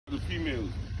females.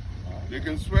 They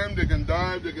can swim, they can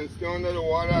dive, they can stay under the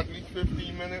water at least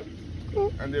 15 minutes.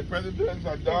 And their predators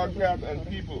are dog, cat, and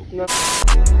people. No.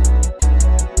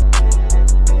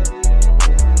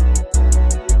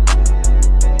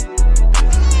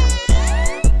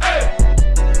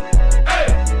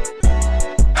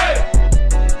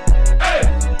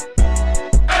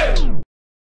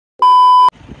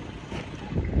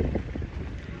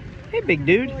 Hey, big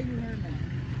dude.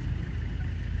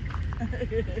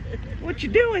 What you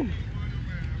doing?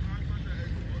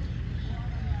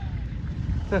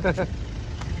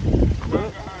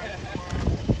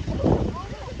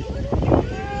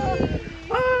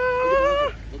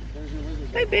 Oh,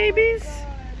 hey, babies.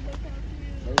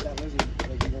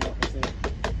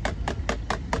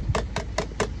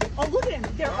 Oh, look at him.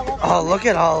 They're all Oh, look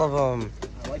at all of them.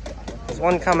 There's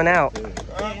one coming out.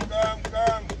 Come.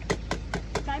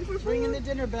 time for ringing the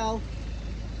dinner bell.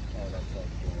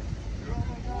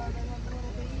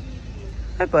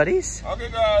 Hi, buddies. Okay,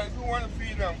 guys, who want to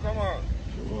feed them? Come on.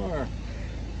 Sure.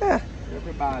 Yeah.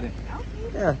 Everybody.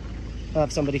 Yeah. I'll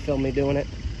have somebody film me doing it.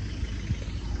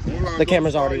 Hold on, The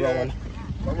camera's don't already start rolling.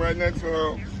 yet. Come right next to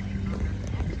her.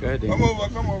 Good. Come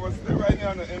over. Stay right here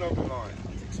on the end of the line.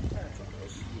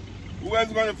 Who else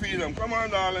is going to feed them? Come on,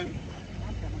 darling.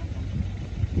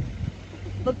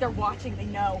 Look, they're watching. They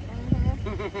know.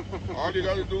 All you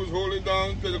got to do is hold it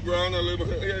down to the ground a little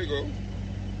bit. Here you go.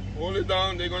 Hold it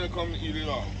down. They're going to come and eat it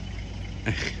off.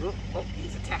 Oh,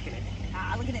 he's attacking it.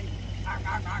 Ah, look at him. Arr,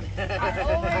 arr, arr.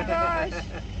 Oh my gosh.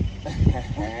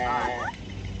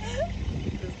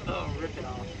 Oh, rip it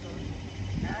off.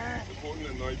 It's holding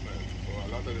a nightmare. So a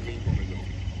lot of the meat coming down.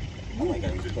 Oh my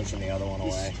God, he's pushing the other one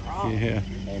away. Strong. Yeah.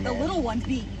 The little ones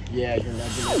beat. Yeah, you're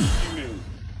nudging it. Females.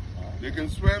 They can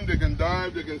swim, they can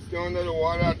dive, they can stay under the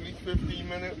water at least 15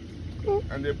 minutes.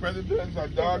 And their predators are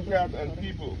dog, cat, and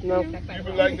people. No.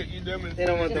 People like to eat them and They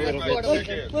don't want the little like bits.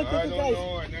 chicken. Look, I the don't guys.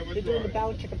 know, I never They're doing the tried.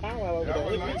 bow chicka bow wow over They have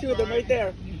there. a Look, two of them right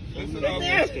there. Listen Right up.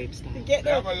 there. They Get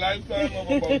have there. a lifetime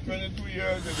of about 22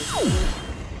 years. And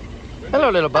Hello,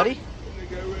 little buddy. when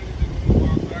they get ready, they can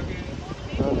walk back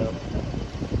in. Oh,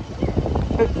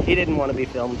 no. He didn't want to be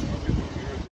filmed.